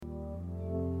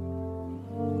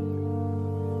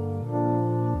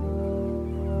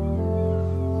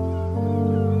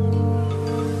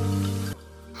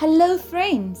Hello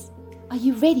friends! Are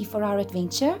you ready for our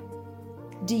adventure?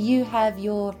 Do you have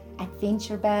your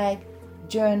adventure bag,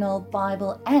 journal,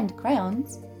 Bible and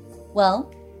crayons?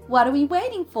 Well, what are we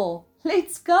waiting for?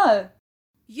 Let's go!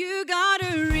 You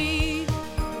gotta read,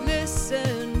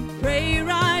 listen, pray,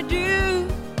 right, do.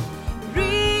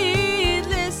 Read,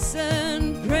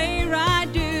 listen, pray, right,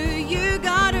 do. You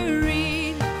gotta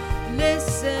read,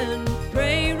 listen,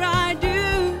 pray, right,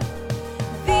 do.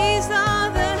 These are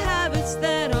the habits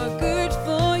that are good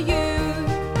for you.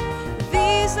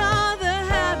 These are the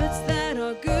habits that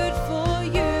are good for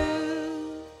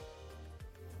you.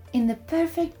 In the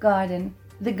perfect garden,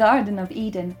 the Garden of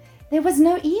Eden, there was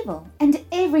no evil and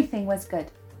everything was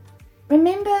good.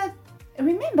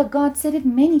 Remember God said it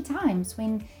many times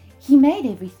when He made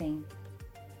everything.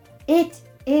 It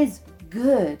is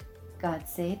good, God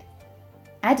said.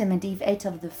 Adam and Eve ate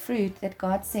of the fruit that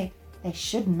God said they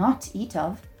should not eat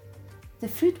of. The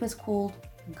fruit was called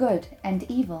good and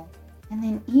evil, and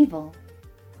then evil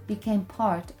became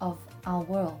part of our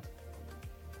world.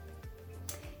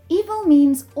 Evil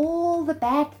means all the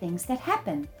bad things that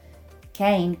happen.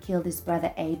 Cain killed his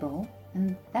brother Abel,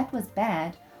 and that was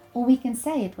bad, or we can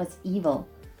say it was evil.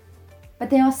 But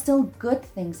there are still good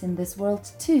things in this world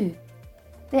too.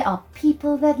 There are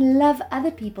people that love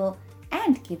other people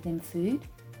and give them food.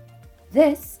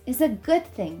 This is a good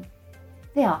thing.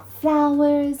 There are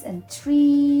flowers and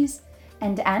trees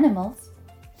and animals.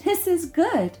 This is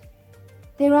good.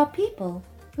 There are people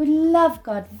who love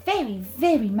God very,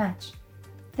 very much.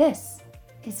 This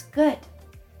is good.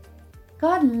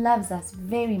 God loves us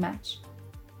very much,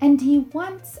 and He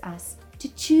wants us to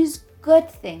choose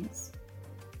good things.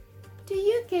 Do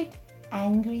you get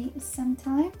angry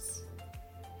sometimes?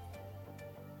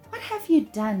 What have you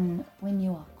done when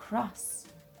you are cross?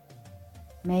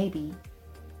 Maybe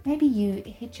you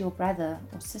hit your brother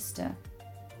or sister,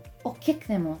 or kick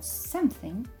them or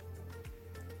something.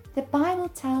 The Bible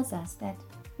tells us that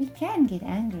we can get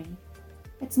angry.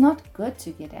 It's not good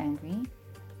to get angry,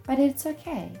 but it's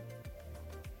okay.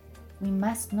 We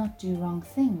must not do wrong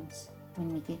things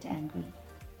when we get angry.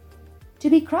 To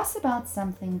be cross about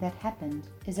something that happened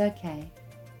is okay,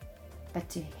 but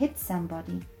to hit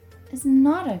somebody is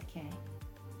not okay.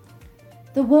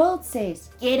 The world says,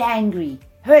 get angry,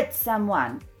 hurt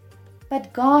someone.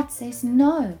 But God says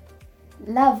no,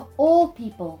 love all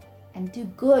people and do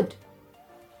good.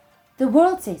 The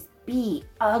world says, be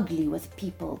ugly with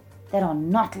people that are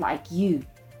not like you.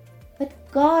 But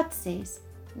God says,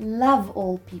 love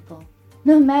all people,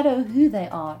 no matter who they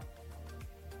are.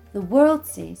 The world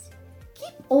says,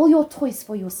 keep all your toys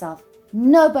for yourself.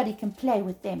 Nobody can play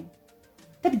with them.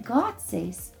 But God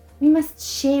says, we must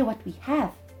share what we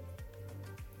have.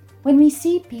 When we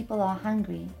see people are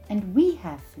hungry and we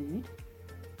have food,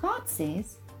 God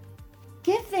says,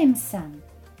 give them some.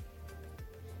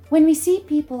 When we see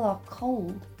people are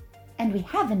cold and we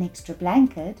have an extra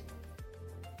blanket,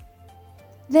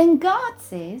 then God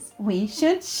says we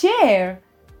should share.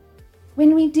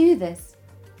 When we do this,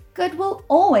 good will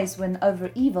always win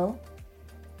over evil.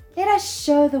 Let us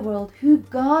show the world who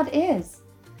God is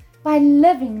by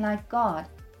living like God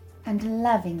and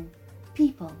loving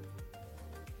people.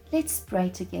 Let's pray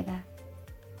together.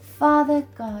 Father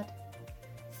God,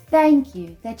 thank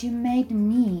you that you made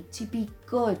me to be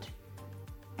good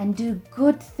and do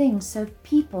good things so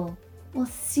people will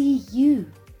see you.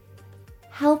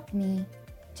 Help me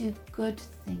do good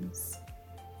things.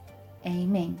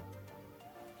 Amen.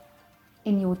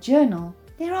 In your journal,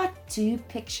 there are 2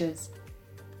 pictures.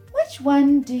 Which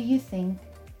one do you think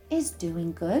is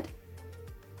doing good?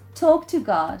 Talk to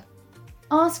God.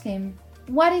 Ask Him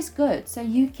what is good so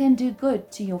you can do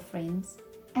good to your friends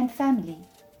and family.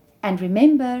 And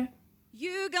remember,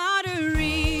 you gotta